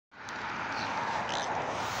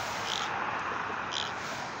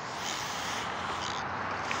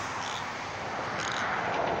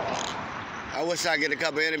I wish I get a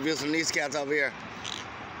couple interviews from these cats over here.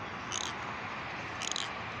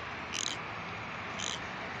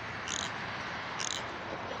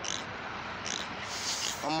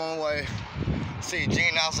 I'm on my way. See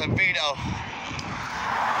Gene Nelson Vito,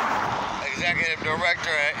 Executive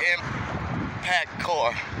Director at Impact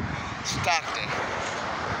Corp, Stockton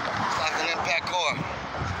Impact Corp.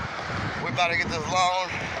 We're about to get this loan,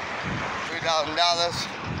 $3,000.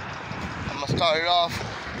 I'm gonna start it off.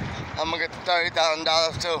 I'm gonna get the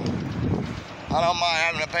 $30,000 too. I don't mind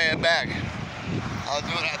having to pay it back. I'll do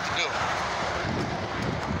what I have to do.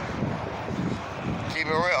 Keep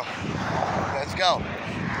it real. Let's go.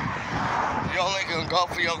 You only can go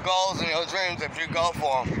for your goals and your dreams if you go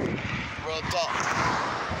for them. Real talk.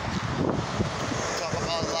 Talk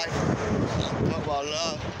about life. Talk about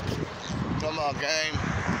love. Talk about game.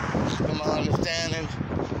 Talk about understanding.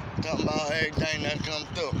 Talk about everything that comes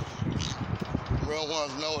through. Real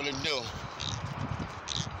ones know what to do.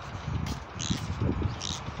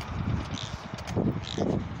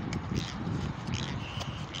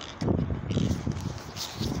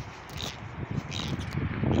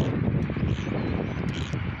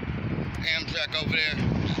 Amtrak over there.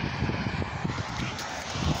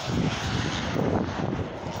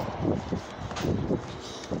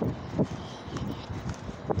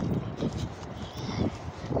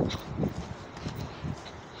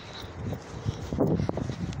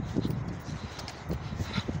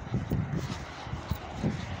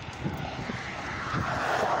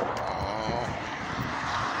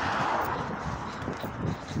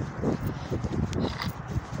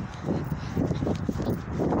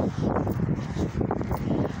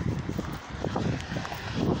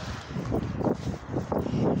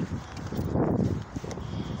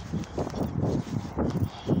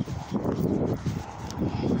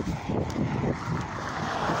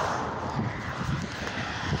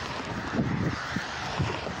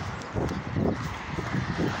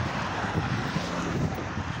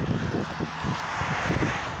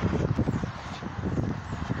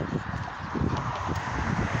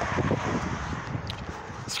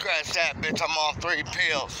 Scratch that, bitch, I'm on 3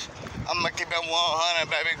 pills. I'ma keep it 100,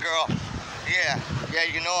 baby girl. Yeah,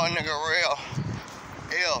 you know a nigga real.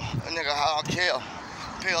 Ill, a nigga how I kill.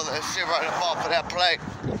 Peel that shit right up off of that plate.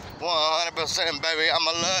 100%, baby,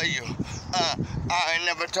 I'ma love you. I ain't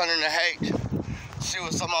never turning to hate. She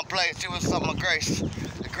was on my plate, she was on my grace.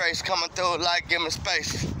 The grace coming through like give me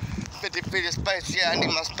space. 50 feet of space, yeah, I need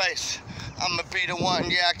my space. I'ma be the one,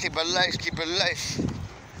 yeah, I keep it lace, keep it lace.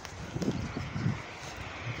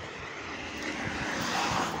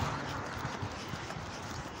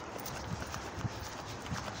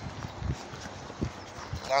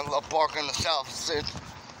 I'm gonna park in the South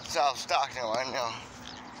Stockton right now.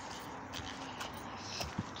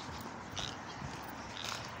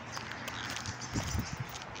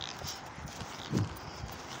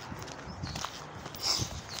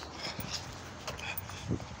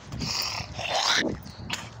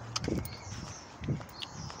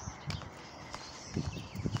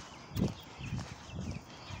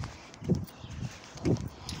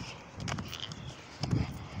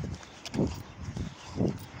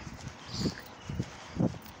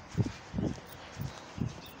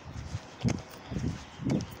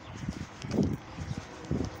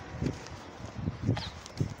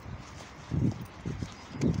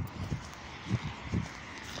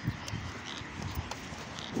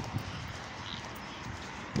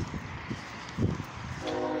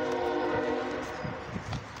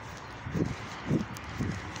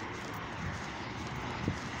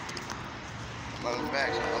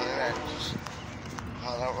 Racks,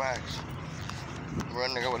 100 racks. Real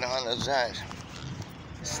nigga with 100 Z's.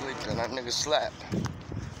 Sleeping, that nigga slap.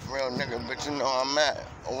 Real nigga, but you know I'm at.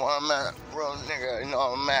 Where I'm at. Real nigga, you know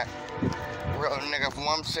I'm at. Real nigga from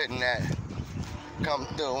where I'm sitting at. Come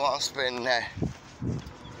through while I'm spitting that.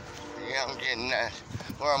 Yeah, I'm getting that.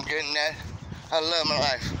 Where I'm getting that, I love my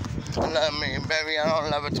life. I love me, baby, I don't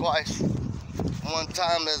love it twice. One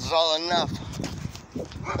time is all enough.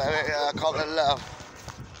 Baby, I call it love.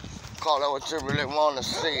 Call it what you really want to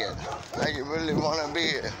see it. How you really want to be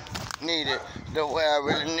it. Need it the way I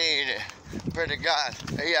really need it. Pray to God.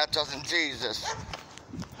 Hey, I trust in Jesus.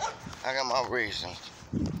 I got my reasons.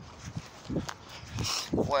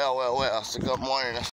 Well. So good morning.